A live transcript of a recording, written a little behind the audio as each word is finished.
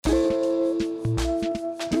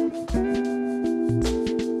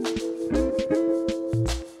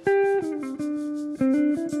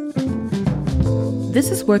This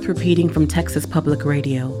is Worth Repeating from Texas Public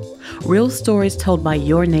Radio. Real stories told by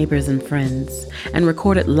your neighbors and friends and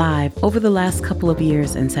recorded live over the last couple of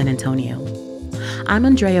years in San Antonio. I'm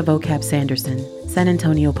Andrea Vocab Sanderson, San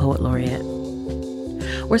Antonio Poet Laureate.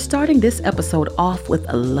 We're starting this episode off with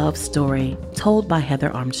a love story told by Heather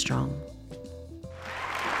Armstrong.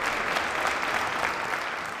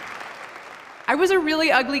 I was a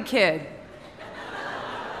really ugly kid.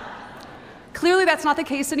 Clearly, that's not the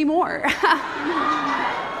case anymore.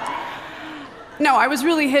 No, I was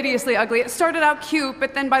really hideously ugly. It started out cute,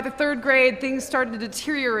 but then by the third grade, things started to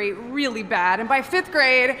deteriorate really bad. And by fifth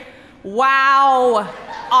grade, wow,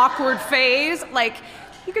 awkward phase. Like,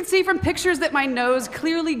 you can see from pictures that my nose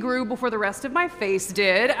clearly grew before the rest of my face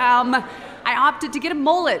did. I opted to get a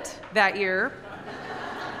mullet that year.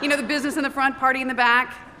 You know, the business in the front, party in the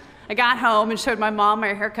back. I got home and showed my mom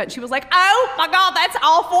my haircut, and she was like, "Oh my God, that's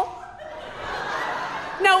awful."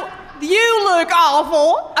 No, you look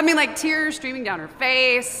awful. I mean, like tears streaming down her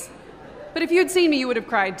face. But if you had seen me, you would have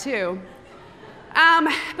cried too.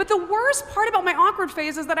 But the worst part about my awkward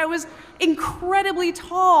phase is that I was incredibly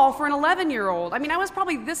tall for an 11-year-old. I mean, I was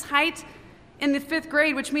probably this height in the fifth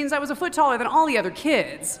grade, which means I was a foot taller than all the other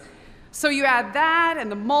kids. So you add that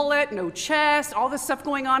and the mullet, no chest, all this stuff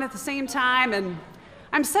going on at the same time, and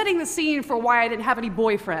I'm setting the scene for why I didn't have any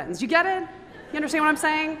boyfriends. You get it? You understand what I'm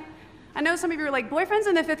saying? I know some of you are like, boyfriends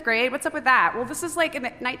in the fifth grade, what's up with that? Well, this is like in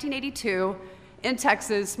 1982 in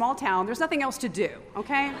Texas, small town. There's nothing else to do,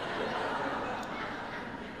 okay?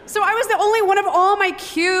 So I was the only one of all my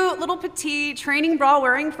cute, little petite, training bra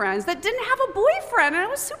wearing friends that didn't have a boyfriend, and I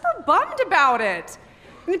was super bummed about it.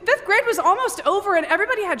 And fifth grade was almost over, and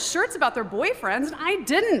everybody had shirts about their boyfriends, and I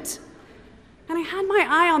didn't. And I had my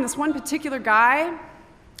eye on this one particular guy.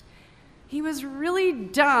 He was really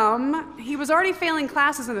dumb. He was already failing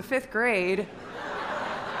classes in the fifth grade.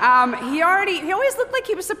 He always looked like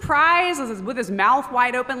he was surprised with his mouth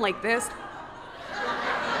wide open like this.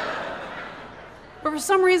 But for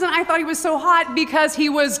some reason, I thought he was so hot because he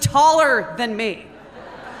was taller than me.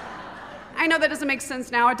 I know that doesn't make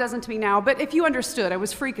sense now, it doesn't to me now, but if you understood, I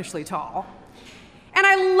was freakishly tall. And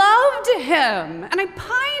I loved him, and I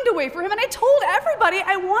pined away for him, and I told everybody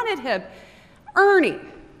I wanted him. Ernie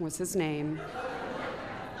was his name.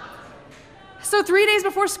 So 3 days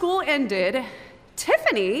before school ended,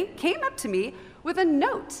 Tiffany came up to me with a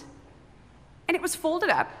note, and it was folded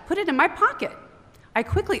up, put it in my pocket. I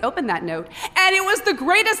quickly opened that note, and it was the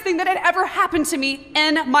greatest thing that had ever happened to me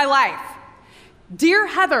in my life. "Dear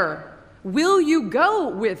Heather, will you go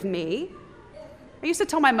with me?" I used to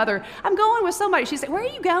tell my mother, "I'm going with somebody." She'd say, "Where are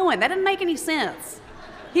you going? That didn't make any sense."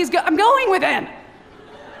 I'm going with him.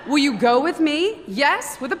 "Will you go with me?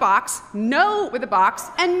 Yes, with a box, no, with a box,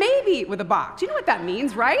 and maybe with a box." You know what that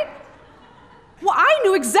means, right? Well, I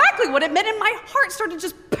knew exactly what it meant, and my heart started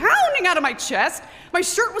just pounding out of my chest. My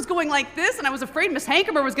shirt was going like this, and I was afraid Miss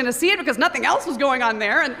Hankemer was gonna see it because nothing else was going on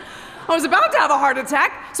there, and I was about to have a heart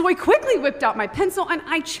attack. So I quickly whipped out my pencil, and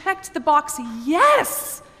I checked the box.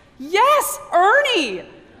 Yes, Ernie,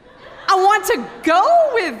 I want to go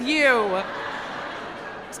with you.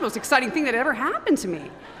 It's the most exciting thing that ever happened to me.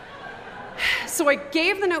 So I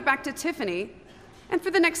gave the note back to Tiffany, and for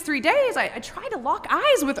the next 3 days, I tried to lock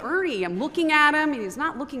eyes with Ernie. I'm looking at him, and he's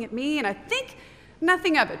not looking at me, and I think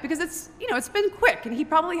nothing of it, because it's been quick, and he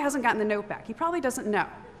probably hasn't gotten the note back. He probably doesn't know.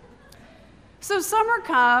 So summer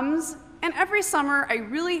comes, and every summer I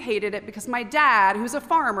really hated it because my dad, who's a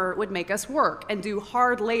farmer, would make us work and do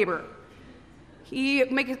hard labor. He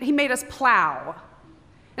made us plow.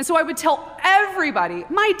 And so I would tell everybody,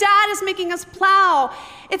 "My dad is making us plow.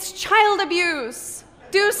 It's child abuse.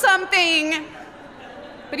 Do something."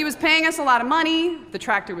 But he was paying us a lot of money. The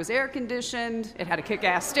tractor was air conditioned. It had a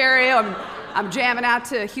kick-ass stereo. I'm jamming out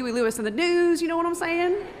to Huey Lewis and the News, you know what I'm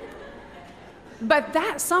saying? But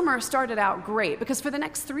that summer started out great because for the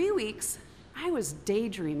next 3 weeks, I was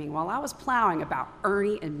daydreaming while I was plowing about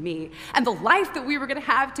Ernie and me and the life that we were gonna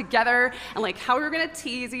have together and like how we were gonna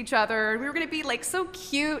tease each other. We were gonna be like so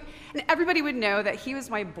cute, and everybody would know that he was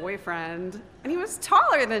my boyfriend and he was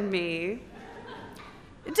taller than me.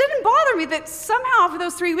 It didn't bother me that somehow for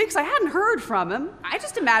those 3 weeks I hadn't heard from him. I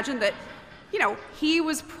just imagined that, he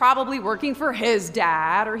was probably working for his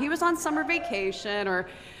dad, or he was on summer vacation, or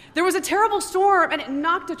there was a terrible storm and it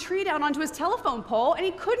knocked a tree down onto his telephone pole and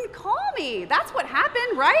he couldn't call me. That's what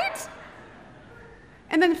happened, right?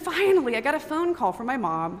 And then finally I got a phone call from my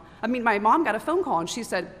mom. My mom got a phone call and she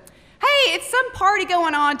said, "Hey, it's some party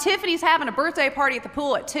going on. Tiffany's having a birthday party at the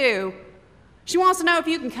pool at 2. She wants to know if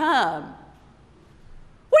you can come."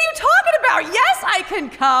 What are you talking about? Yes, I can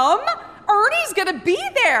come. Ernie's gonna be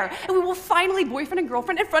there, and we will finally boyfriend and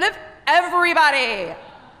girlfriend in front of everybody.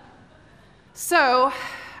 So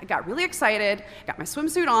I got really excited, got my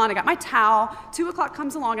swimsuit on, I got my towel. 2 o'clock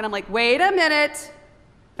comes along and I'm like, wait a minute.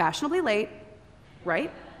 Fashionably late,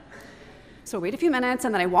 right? So I wait a few minutes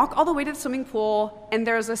and then I walk all the way to the swimming pool and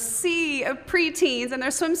there's a sea of preteens in their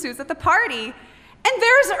swimsuits at the party. And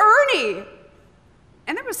there's Ernie.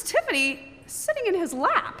 And there was Tiffany sitting in his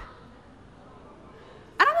lap.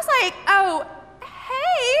 And I was like, oh,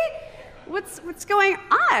 hey, what's going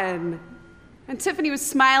on? And Tiffany was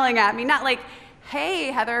smiling at me, not like,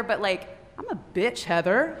 hey, Heather, but like, I'm a bitch,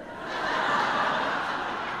 Heather.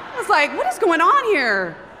 I was like, what is going on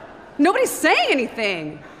here? Nobody's saying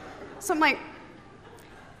anything. So I'm like,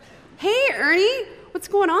 hey, Ernie, what's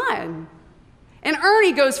going on? And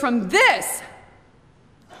Ernie goes from this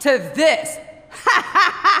to this.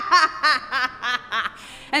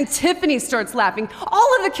 And Tiffany starts laughing.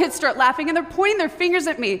 All of the kids start laughing, and they're pointing their fingers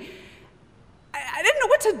at me. I didn't know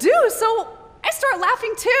what to do, so I start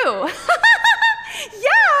laughing too.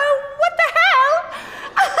 Yeah, what the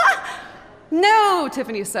hell? No,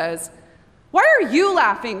 Tiffany says. Why are you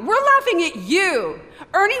laughing? We're laughing at you.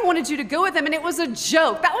 Ernie wanted you to go with him, and it was a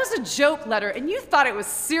joke. That was a joke letter, and you thought it was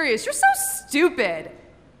serious. You're so stupid.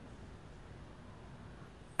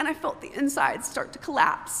 And I felt the inside start to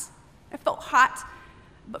collapse. I felt hot,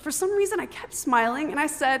 but for some reason I kept smiling, and I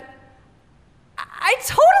said, I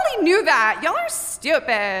totally knew that. Y'all are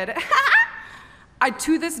stupid. I,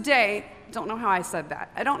 to this day, don't know how I said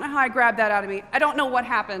that. I don't know how I grabbed that out of me. I don't know what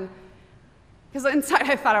happened, because inside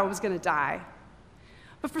I thought I was gonna die.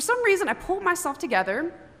 But for some reason, I pulled myself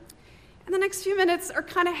together, and the next few minutes are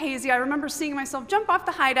kind of hazy. I remember seeing myself jump off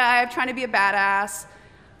the high dive, trying to be a badass,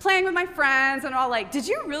 playing with my friends, and all like, did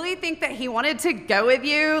you really think that he wanted to go with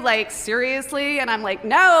you? Like, seriously? And I'm like,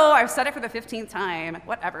 no, I've said it for the 15th time,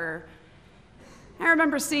 whatever. I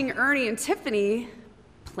remember seeing Ernie and Tiffany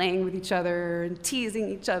playing with each other and teasing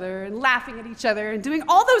each other and laughing at each other and doing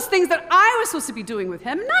all those things that I was supposed to be doing with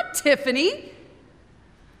him, not Tiffany.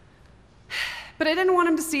 But I didn't want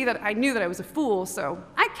him to see that I knew that I was a fool, so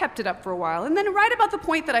I kept it up for a while. And then right about the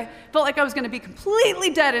point that I felt like I was gonna be completely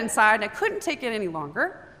dead inside and I couldn't take it any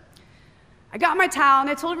longer, I got my towel and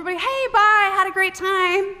I told everybody, hey, bye, I had a great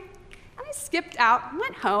time. And I skipped out and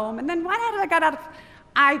went home, and then right after I got out of,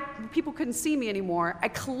 people couldn't see me anymore. I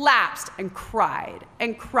collapsed and cried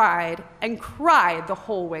and cried and cried the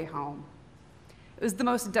whole way home. It was the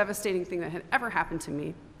most devastating thing that had ever happened to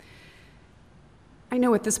me. I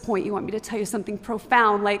know at this point you want me to tell you something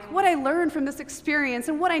profound, like what I learned from this experience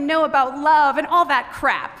and what I know about love and all that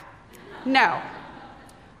crap. No. I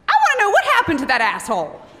want to know what happened to that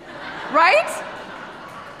asshole, right?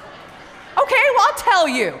 Okay, well, I'll tell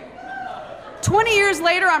you. 20 years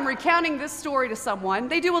later, I'm recounting this story to someone.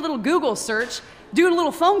 They do a little Google search, do a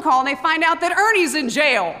little phone call, and they find out that Ernie's in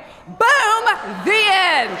jail. Boom, the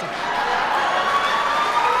end.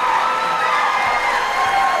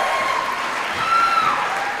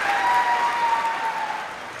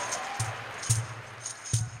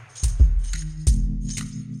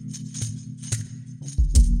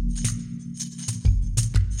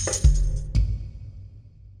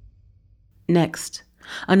 Next,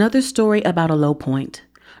 another story about a low point.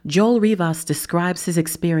 Joel Rivas describes his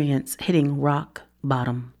experience hitting rock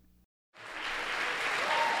bottom.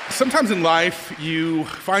 Sometimes in life, you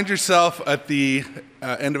find yourself at the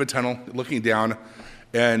end of a tunnel, looking down,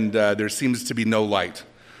 and there seems to be no light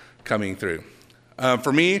coming through.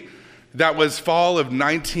 For me, that was fall of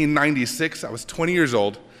 1996. I was 20 years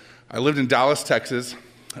old. I lived in Dallas, Texas.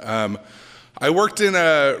 I worked in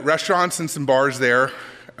restaurants and some bars there,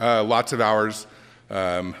 lots of hours,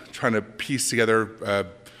 trying to piece together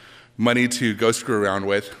money to go screw around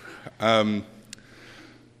with.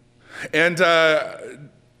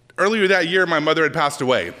 Earlier that year, my mother had passed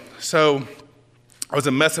away. So I was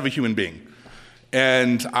a mess of a human being.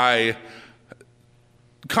 And I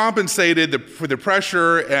compensated for the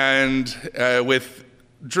pressure and with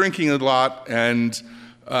drinking a lot and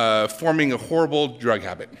forming a horrible drug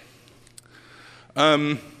habit.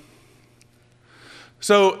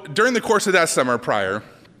 So during the course of that summer prior,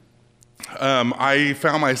 I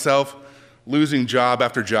found myself losing job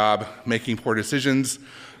after job, making poor decisions,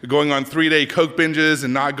 going on 3-day Coke binges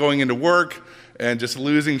and not going into work, and just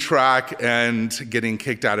losing track and getting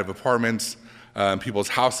kicked out of apartments, people's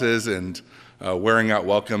houses, and wearing out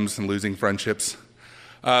welcomes and losing friendships.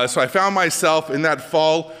 So I found myself in that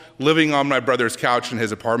fall living on my brother's couch in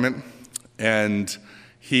his apartment, and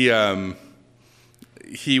he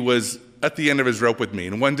was at the end of his rope with me.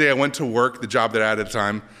 And one day I went to work, the job that I had at the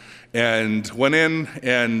time, and went in,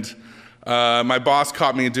 and my boss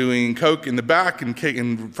caught me doing Coke in the back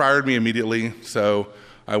and fired me immediately. So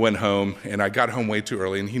I went home, and I got home way too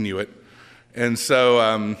early, and he knew it. And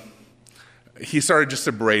so he started just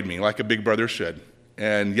to berate me like a big brother should,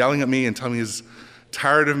 and yelling at me and telling me he's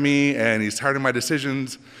tired of me and he's tired of my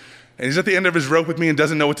decisions. And he's at the end of his rope with me and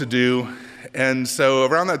doesn't know what to do. And so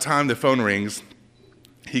around that time, the phone rings.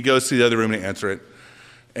 He goes to the other room to answer it.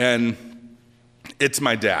 And it's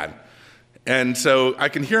my dad. And so I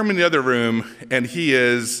can hear him in the other room, and he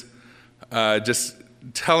is just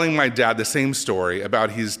telling my dad the same story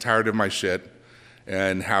about he's tired of my shit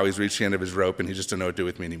and how he's reached the end of his rope and he just doesn't know what to do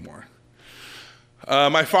with me anymore.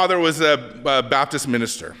 My father was a Baptist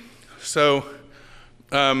minister. So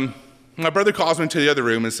my brother calls me to the other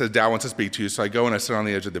room and says, Dad wants to speak to you. So I go and I sit on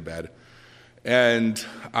the edge of the bed. And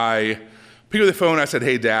I pick up the phone, I said,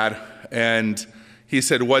 hey, Dad. And he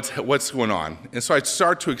said, what's going on? And so I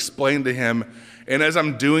start to explain to him. And as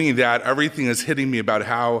I'm doing that, everything is hitting me about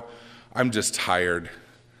how I'm just tired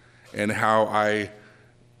and how I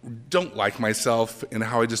don't like myself and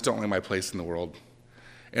how I just don't like my place in the world.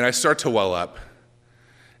 And I start to well up.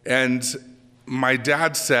 And my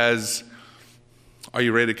dad says, are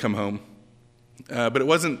you ready to come home? But it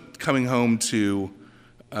wasn't coming home to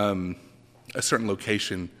a certain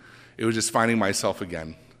location. It was just finding myself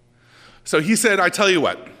again. So he said, I tell you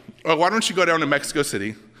what, why don't you go down to Mexico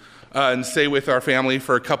City and stay with our family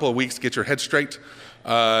for a couple of weeks, get your head straight,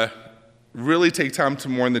 really take time to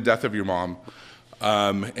mourn the death of your mom,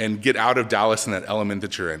 and get out of Dallas and that element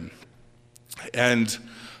that you're in. And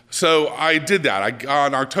so I did that.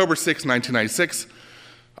 On October 6, 1996,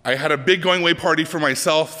 I had a big going away party for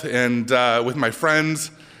myself and with my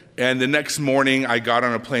friends, and the next morning I got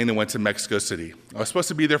on a plane and went to Mexico City. I was supposed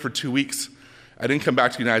to be there for 2 weeks. I didn't come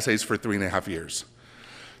back to the United States for 3.5 years.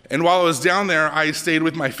 And while I was down there, I stayed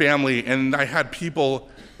with my family, and I had people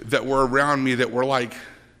that were around me that were like,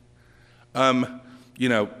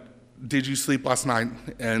 did you sleep last night?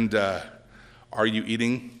 And are you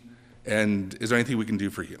eating? And is there anything we can do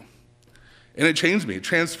for you? And it changed me, it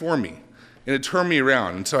transformed me, and it turned me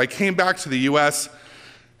around. And so I came back to the U.S.,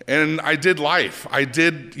 and I did life. I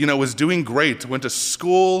was doing great. Went to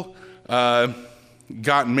school,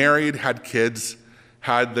 got married, had kids,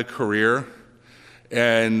 had the career,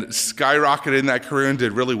 and skyrocketed in that career and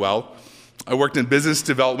did really well. I worked in business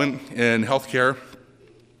development and healthcare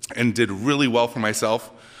and did really well for myself.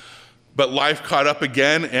 But life caught up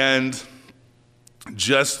again, and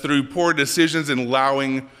just through poor decisions and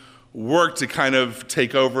allowing work to kind of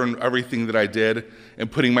take over in everything that I did and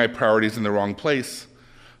putting my priorities in the wrong place,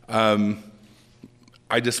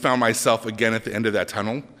 I just found myself again at the end of that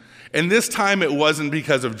tunnel. And this time it wasn't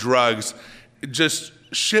because of drugs.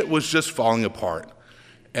 Shit was just falling apart.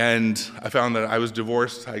 And I found that I was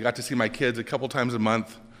divorced. I got to see my kids a couple times a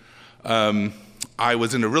month. I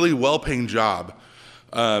was in a really well-paying job,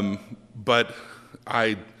 but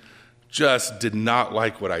I just did not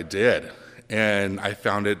like what I did. And I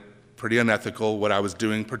found it pretty unethical, what I was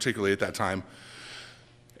doing, particularly at that time.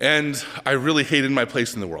 And I really hated my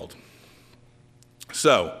place in the world.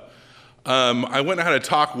 So I went and had a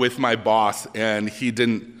talk with my boss, and he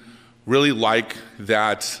didn't really like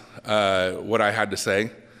that, what I had to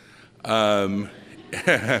say. And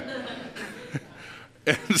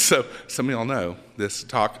so some of y'all know this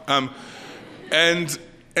talk. And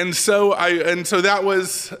so that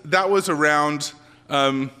was around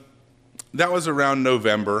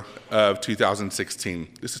November of 2016.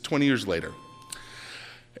 This is 20 years later.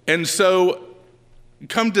 And so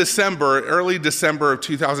come December, early December of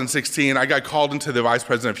 2016, I got called into the Vice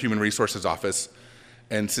President of Human Resources office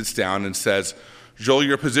and sits down and says, Joel,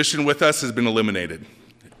 your position with us has been eliminated.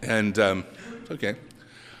 And okay,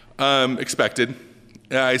 expected.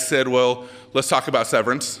 And I said, well, let's talk about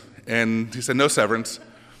severance. And he said, no severance.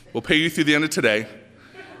 We'll pay you through the end of today.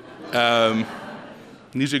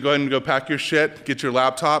 Need you to go ahead and go pack your shit, get your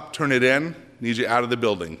laptop, turn it in. Need you out of the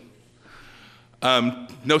building.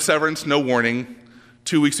 No severance, no warning.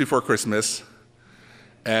 2 weeks before Christmas.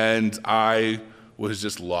 And I was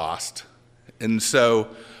just lost. And so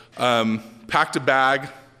packed a bag,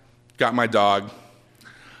 got my dog,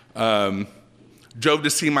 drove to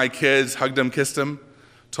see my kids, hugged them, kissed them,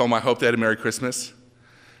 told them I hope they had a Merry Christmas.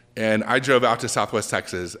 And I drove out to Southwest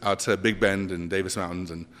Texas, out to Big Bend and Davis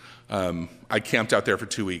Mountains, and I camped out there for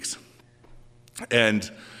 2 weeks. And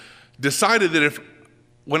decided that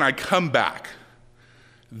when I come back,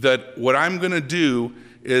 that what I'm going to do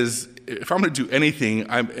is, if I'm going to do anything,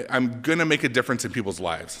 I'm going to make a difference in people's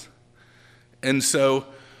lives. And so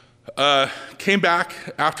came back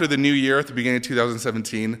after the new year at the beginning of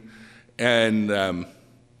 2017 and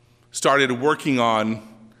started working on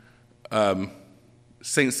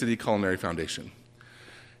Saint City Culinary Foundation.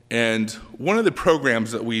 And one of the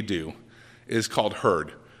programs that we do is called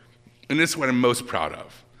HERD, and it's what I'm most proud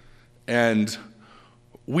of. And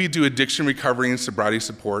we do addiction recovery and sobriety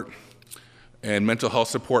support and mental health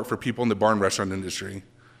support for people in the bar and restaurant industry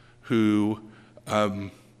who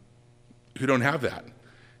don't have that.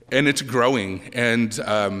 And it's growing.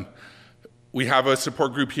 And we have a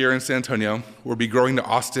support group here in San Antonio. We'll be growing to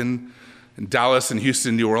Austin, and Dallas, and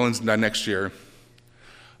Houston, New Orleans next year.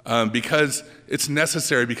 Because it's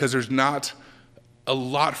necessary, because there's not a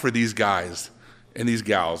lot for these guys and these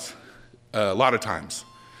gals a lot of times.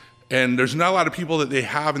 And there's not a lot of people that they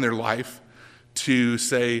have in their life to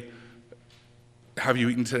say, have you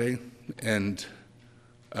eaten today? And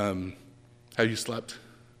have you slept?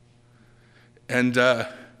 And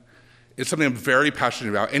it's something I'm very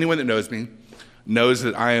passionate about. Anyone that knows me knows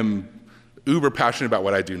that I am uber passionate about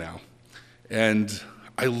what I do now. And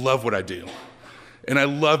I love what I do. And I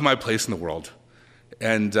love my place in the world.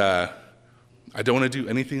 And I don't want to do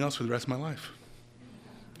anything else for the rest of my life.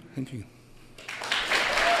 Thank you.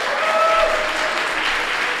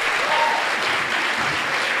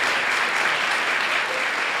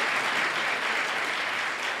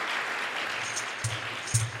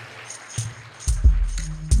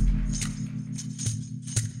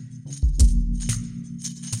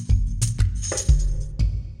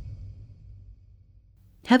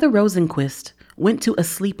 Heather Rosenquist went to a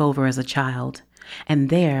sleepover as a child, and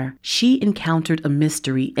there she encountered a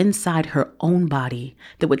mystery inside her own body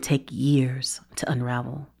that would take years to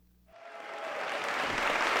unravel.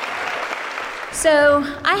 So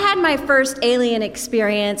I had my first alien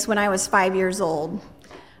experience when I was 5 years old.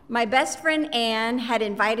 My best friend Anne had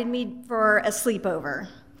invited me for a sleepover.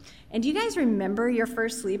 And do you guys remember your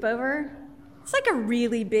first sleepover? It's like a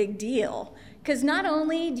really big deal. Because not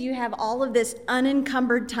only do you have all of this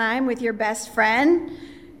unencumbered time with your best friend,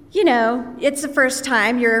 you know, it's the first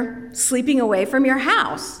time you're sleeping away from your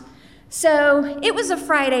house. So it was a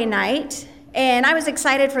Friday night, and I was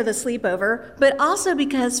excited for the sleepover, but also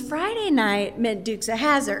because Friday night meant Dukes of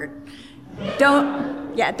Hazzard.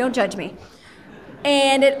 Don't judge me.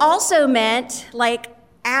 And it also meant like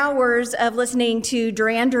hours of listening to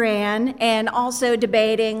Duran Duran and also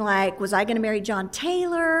debating, like, was I going to marry John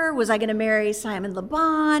Taylor? Was I going to marry Simon Le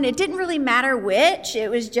Bon? It didn't really matter which.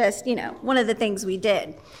 It was just, one of the things we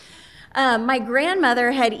did. My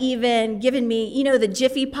grandmother had even given me, the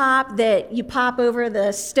Jiffy Pop that you pop over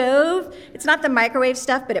the stove. It's not the microwave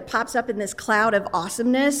stuff, but it pops up in this cloud of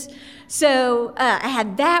awesomeness. So I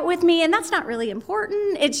had that with me, and that's not really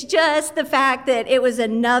important. It's just the fact that it was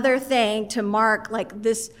another thing to mark like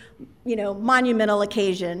this, monumental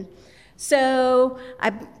occasion. So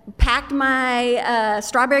I packed my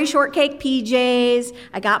strawberry shortcake PJs.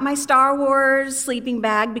 I got my Star Wars sleeping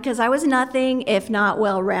bag because I was nothing if not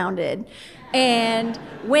well-rounded, and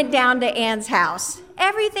went down to Anne's house.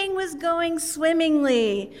 Everything was going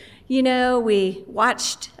swimmingly. We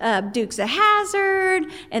watched Dukes of Hazzard,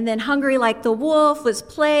 and then Hungry Like the Wolf was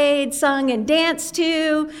played, sung, and danced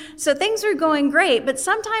to. So things were going great, but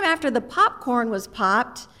sometime after the popcorn was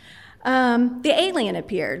popped, the alien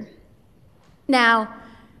appeared. Now,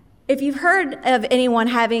 if you've heard of anyone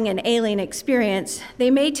having an alien experience, they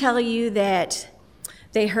may tell you that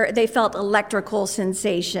they felt electrical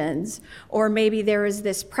sensations, or maybe there was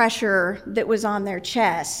this pressure that was on their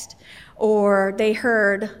chest, or they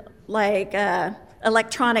heard like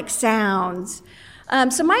electronic sounds.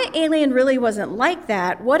 So my alien really wasn't like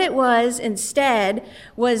that. What it was instead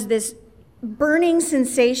was this burning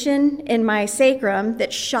sensation in my sacrum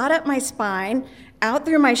that shot up my spine, out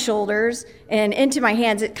through my shoulders, and into my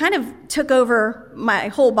hands. It kind of took over my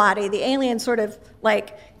whole body. The alien sort of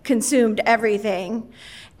like consumed everything.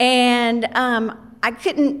 And I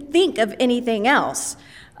couldn't think of anything else.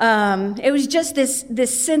 It was just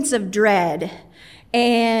this sense of dread.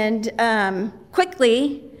 And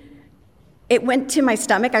quickly, it went to my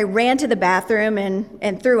stomach. I ran to the bathroom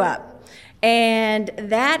and threw up. And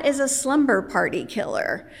that is a slumber party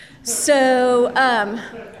killer. So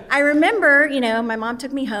I remember, my mom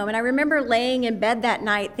took me home, and I remember laying in bed that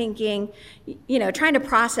night thinking, trying to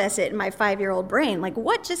process it in my 5-year-old brain, like,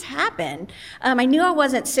 what just happened? I knew I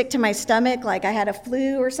wasn't sick to my stomach, like I had a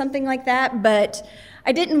flu or something like that, but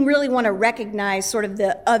I didn't really want to recognize sort of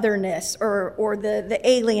the otherness or the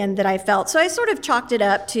alien that I felt. So I sort of chalked it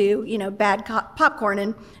up to, bad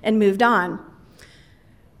popcorn and moved on.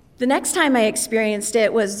 The next time I experienced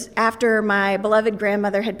it was after my beloved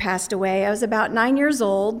grandmother had passed away. I was about 9 years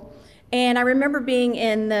old, and I remember being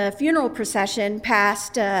in the funeral procession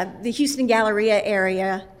past the Houston Galleria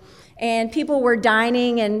area, and people were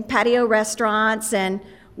dining in patio restaurants and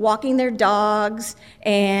walking their dogs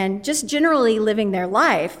and just generally living their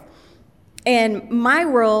life. And my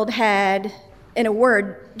world had, in a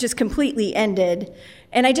word, just completely ended.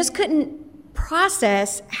 And I just couldn't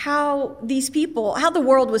process how the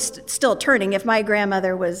world was still turning if my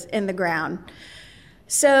grandmother was in the ground.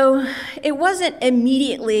 So it wasn't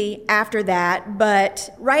immediately after that,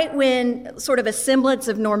 but right when sort of a semblance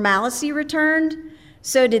of normalcy returned,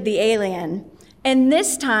 so did the alien. And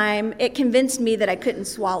this time, it convinced me that I couldn't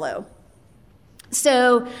swallow.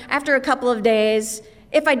 So after a couple of days,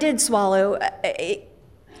 if I did swallow,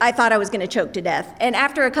 I thought I was going to choke to death. And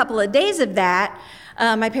after a couple of days of that,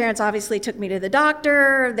 my parents obviously took me to the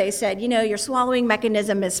doctor. They said, your swallowing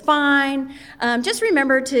mechanism is fine. Just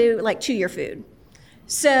remember to chew your food.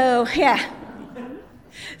 So, yeah.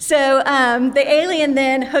 So the alien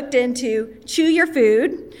then hooked into chew your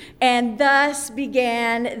food, and thus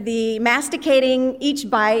began the masticating each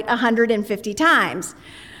bite 150 times.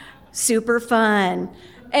 Super fun.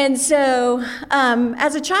 And so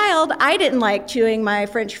as a child, I didn't like chewing my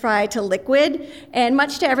French fry to liquid, and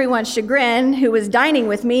much to everyone's chagrin who was dining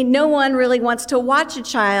with me, no one really wants to watch a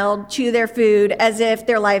child chew their food as if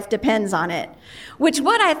their life depends on it, that's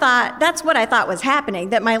what I thought was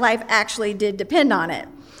happening, that my life actually did depend on it.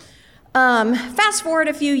 Fast forward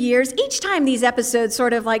a few years, each time these episodes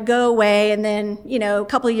sort of go away, and then, a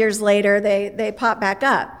couple of years later, they pop back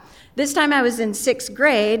up. This time I was in 6th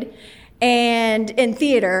grade and in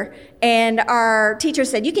theater, and our teacher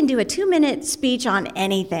said, you can do a 2-minute speech on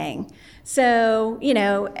anything. So,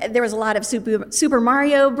 there was a lot of Super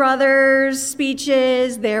Mario Brothers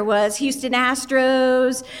speeches, there was Houston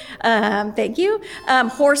Astros, thank you,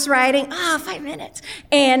 horse riding, 5 minutes.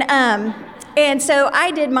 And so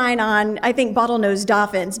I did mine on, I think, bottlenose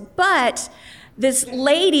dolphins, but this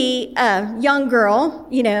lady, young girl,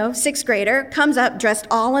 6th grader, comes up dressed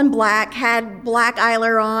all in black, had black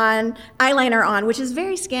eyeliner on, which is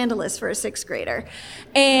very scandalous for a 6th grader.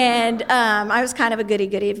 And I was kind of a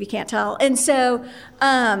goody-goody, if you can't tell. And so,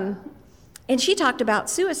 and she talked about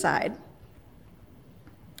suicide.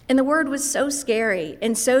 And the word was so scary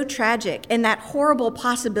and so tragic, and that horrible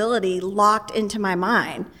possibility locked into my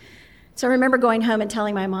mind. So I remember going home and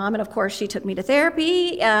telling my mom, and of course she took me to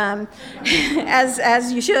therapy,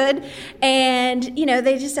 as you should. And,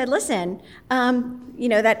 they just said, listen,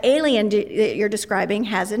 that alien that you're describing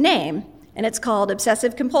has a name, and it's called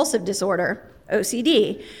obsessive compulsive disorder,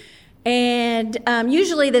 OCD. And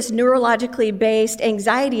usually this neurologically based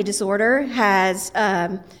anxiety disorder has,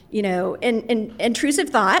 intrusive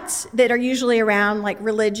thoughts that are usually around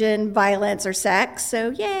religion, violence, or sex. So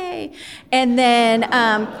yay! And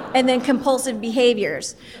then compulsive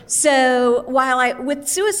behaviors. So with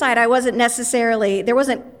suicide, there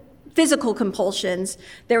wasn't physical compulsions.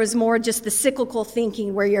 There was more just the cyclical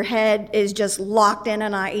thinking where your head is just locked in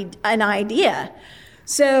an idea.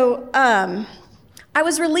 So I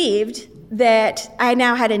was relieved that I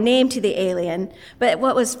now had a name to the alien, but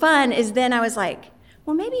what was fun is then I was like,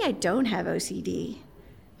 well, maybe I don't have OCD.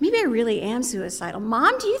 Maybe I really am suicidal.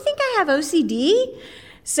 Mom, do you think I have OCD?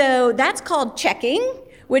 So that's called checking,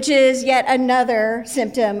 which is yet another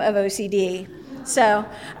symptom of OCD. So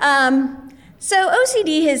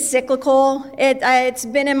OCD is cyclical. It's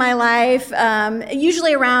been in my life,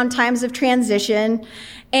 usually around times of transition.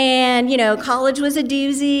 And, college was a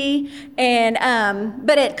doozy. And,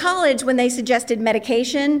 but at college, when they suggested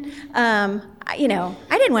medication, I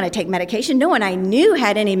didn't want to take medication. No one I knew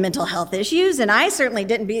had any mental health issues, and I certainly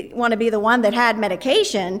didn't want to be the one that had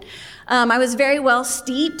medication. I was very well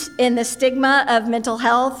steeped in the stigma of mental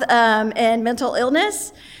health and mental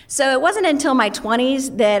illness. So it wasn't until my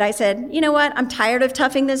 20s that I said, you know what, I'm tired of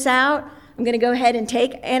toughing this out. I'm going to go ahead and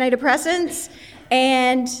take antidepressants.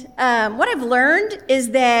 And what I've learned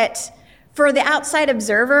is that for the outside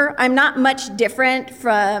observer, I'm not much different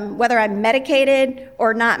from whether I'm medicated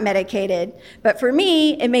or not medicated. But for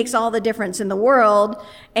me, it makes all the difference in the world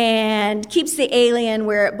and keeps the alien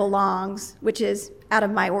where it belongs, which is out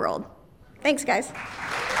of my world. Thanks, guys.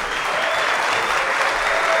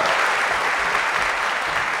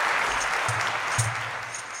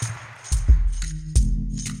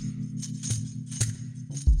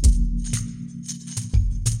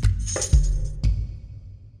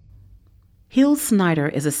 Hill Snyder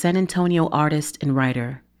is a San Antonio artist and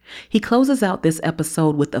writer. He closes out this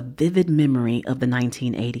episode with a vivid memory of the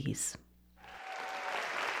 1980s.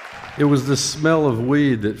 It was the smell of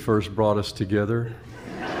weed that first brought us together.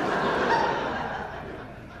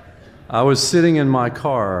 I was sitting in my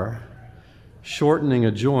car, shortening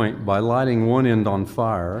a joint by lighting one end on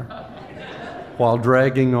fire while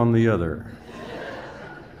dragging on the other.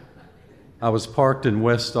 I was parked in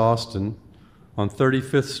West Austin on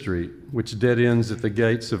 35th Street, which dead ends at the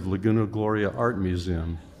gates of Laguna Gloria Art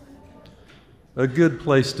Museum. a good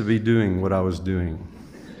place to be doing what I was doing.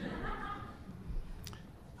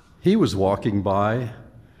 He was walking by,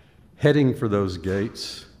 heading for those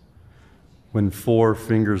gates, when 4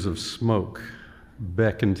 fingers of smoke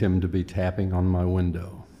beckoned him to be tapping on my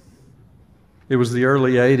window. It was the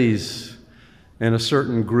early 80s, and a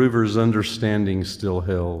certain groover's understanding still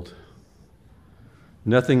held.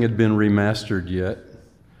 Nothing had been remastered yet,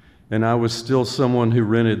 and I was still someone who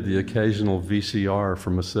rented the occasional VCR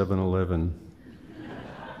from a 7-Eleven,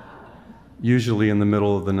 usually in the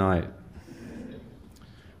middle of the night.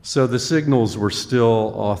 So the signals were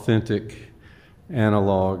still authentic,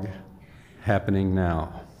 analog, happening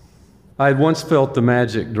now. I had once felt the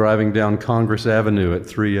magic driving down Congress Avenue at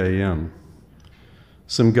 3 a.m.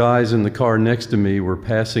 Some guys in the car next to me were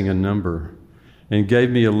passing a number and gave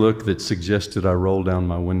me a look that suggested I roll down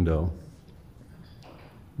my window.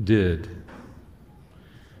 Did.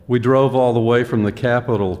 We drove all the way from the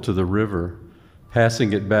Capitol to the river,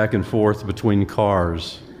 passing it back and forth between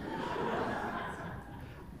cars,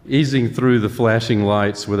 easing through the flashing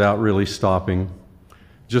lights without really stopping,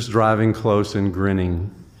 just driving close and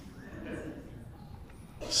grinning.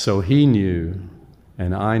 So he knew,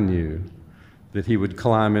 and I knew, that he would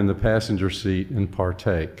climb in the passenger seat and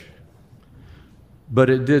partake. But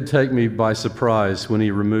it did take me by surprise when he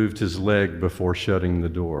removed his leg before shutting the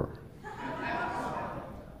door.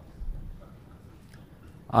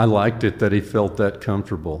 I liked it that he felt that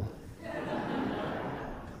comfortable.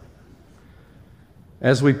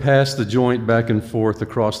 As we passed the joint back and forth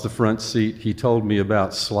across the front seat, he told me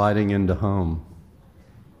about sliding into home.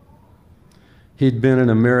 He'd been an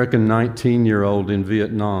American 19-year-old in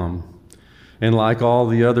Vietnam, and like all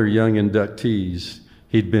the other young inductees,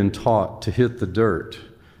 he'd been taught to hit the dirt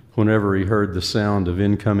whenever he heard the sound of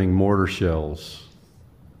incoming mortar shells.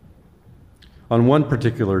 On one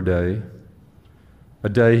particular day, a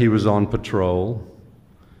day he was on patrol,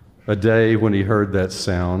 a day when he heard that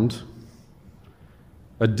sound,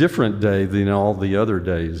 a different day than all the other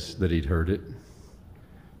days that he'd heard it,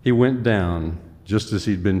 he went down just as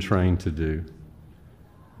he'd been trained to do.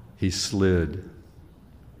 He slid.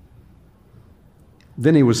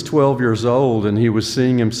 Then he was 12 years old, and he was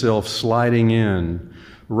seeing himself sliding in,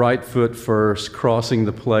 right foot first, crossing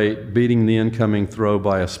the plate, beating the incoming throw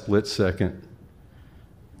by a split second,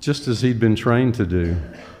 just as he'd been trained to do.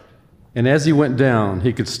 And as he went down,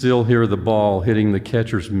 he could still hear the ball hitting the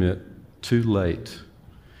catcher's mitt too late.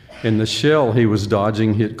 And the shell he was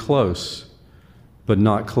dodging hit close, but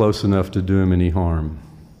not close enough to do him any harm.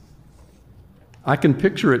 I can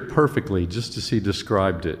picture it perfectly, just as he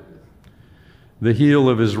described it. The heel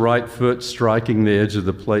of his right foot striking the edge of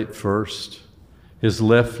the plate first, his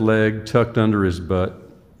left leg tucked under his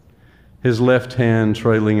butt, his left hand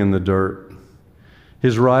trailing in the dirt,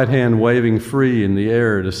 his right hand waving free in the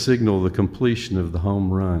air to signal the completion of the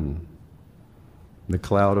home run. The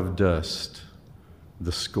cloud of dust,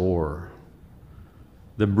 the score,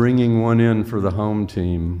 the bringing one in for the home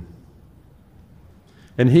team.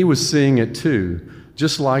 And he was seeing it too,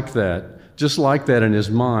 just like that in his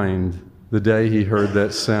mind, the day he heard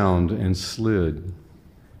that sound and slid.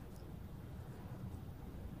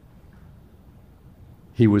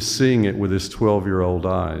 He was seeing it with his 12-year-old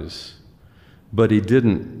eyes, but he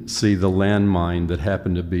didn't see the landmine that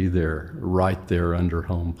happened to be there, right there under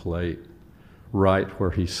home plate, right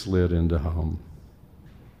where he slid into home.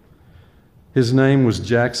 His name was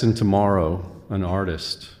Jackson Tomorrow, an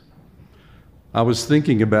artist. I was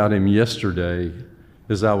thinking about him yesterday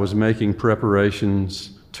as I was making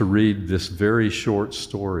preparations to read this very short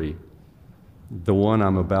story, the one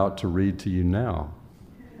I'm about to read to you now.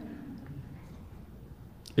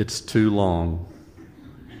 It's too long.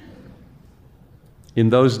 In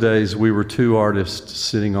those days, we were 2 artists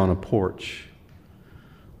sitting on a porch.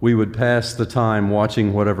 We would pass the time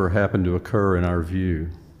watching whatever happened to occur in our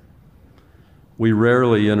view. We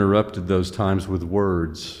rarely interrupted those times with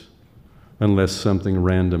words, unless something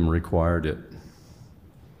random required it.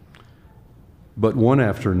 But one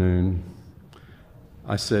afternoon,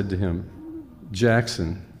 I said to him,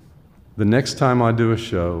 "Jackson, the next time I do a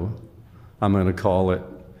show, I'm going to call it,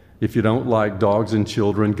 'If you don't like dogs and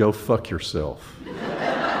children, go fuck yourself.'"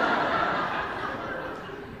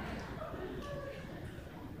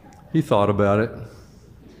 He thought about it.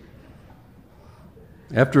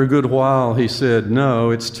 After a good while, he said, "No,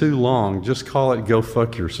 it's too long. Just call it, 'Go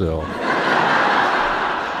fuck yourself.'"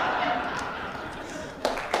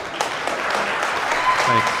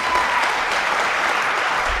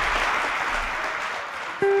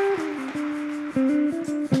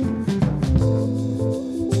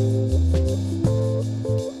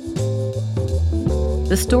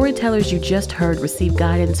 The storytellers you just heard receive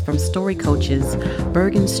guidance from story coaches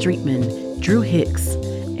Bergen Streetman, Drew Hicks,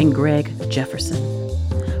 and Greg Jefferson.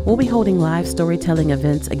 We'll be holding live storytelling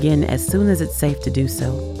events again as soon as it's safe to do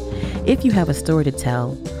so. If you have a story to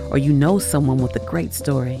tell, or you know someone with a great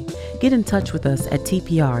story, get in touch with us at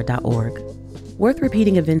tpr.org. Worth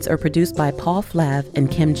Repeating events are produced by Paul Flav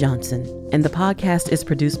and Kim Johnson, and the podcast is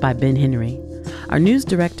produced by Ben Henry. Our news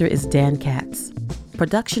director is Dan Katz.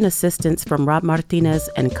 Production assistance from Rob Martinez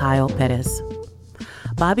and Kyle Perez.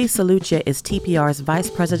 Bobby Salucha is TPR's Vice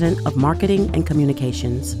President of Marketing and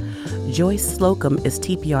Communications. Joyce Slocum is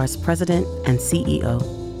TPR's President and CEO.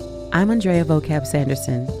 I'm Andrea Vocab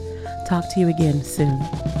Sanderson. Talk to you again soon.